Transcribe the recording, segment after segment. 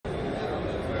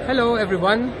Hello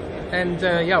everyone, and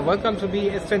welcome to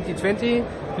BES 2020.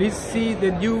 Please see the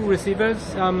new receivers,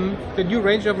 the new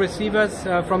range of receivers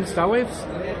from Starwaves.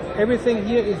 Everything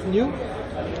here is new,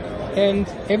 and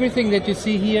everything that you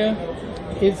see here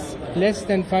is less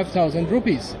than 5,000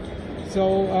 rupees.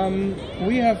 So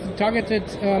we have targeted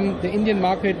the Indian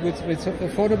market with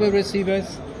affordable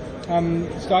receivers,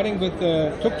 starting with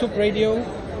the Cooktop Radio.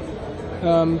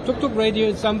 Cooktop Radio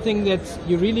is something that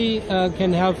you really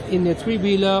can have in a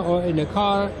three-wheeler or in a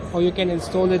car, or you can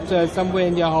install it somewhere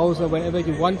in your house or wherever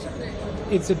you want.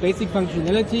 It's a basic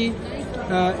functionality.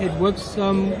 It works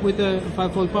with a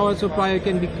 5-volt power supply. It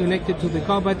can be connected to the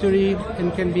car battery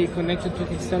and can be connected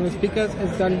to external speakers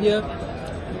as done here.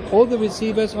 All the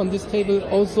receivers on this table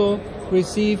also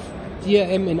receive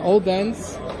DRM in all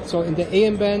bands, so in the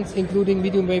AM bands, including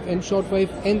medium wave and short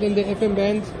wave, and in the FM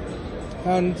band.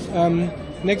 And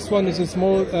next one is a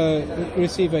small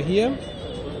receiver here.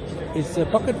 It's a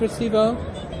pocket receiver.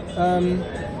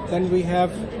 Then we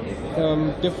have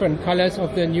different colors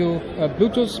of the new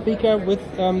Bluetooth speaker with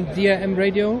DRM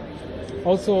radio.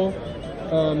 Also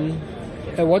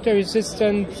a water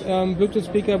resistant Bluetooth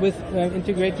speaker with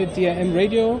integrated DRM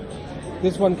radio.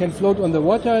 This one can float on the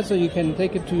water, so you can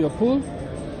take it to your pool.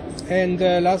 And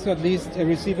last but not least, a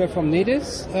receiver from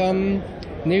Nedis.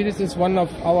 Nedis is one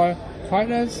of our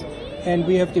partners, and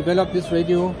we have developed this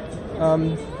radio.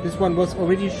 This one was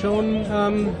already shown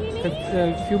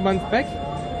a few months back.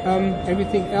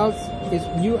 Everything else is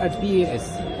new at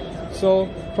BES. So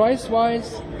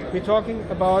price-wise, we're talking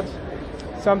about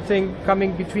something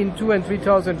coming between 2,000 and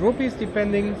 3,000 rupees,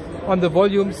 depending on the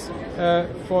volumes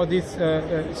for these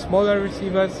smaller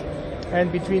receivers,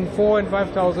 and between 4,000 and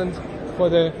 5,000 for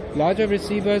the larger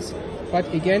receivers. But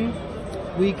again,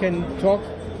 we can talk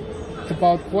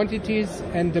about quantities,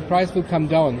 and the price will come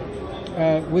down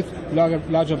with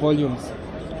larger volumes.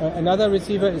 Another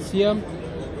receiver is here.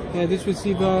 This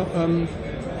receiver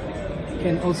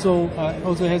can also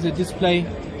has a display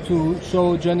to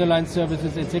show journal line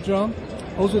services, etc.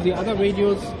 Also, the other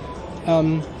radios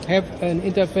have an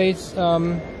interface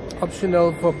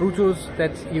optional for Bluetooth,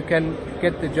 that you can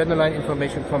get the journal line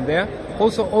information from there.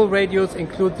 Also, all radios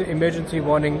include the emergency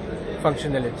warning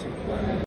functionality.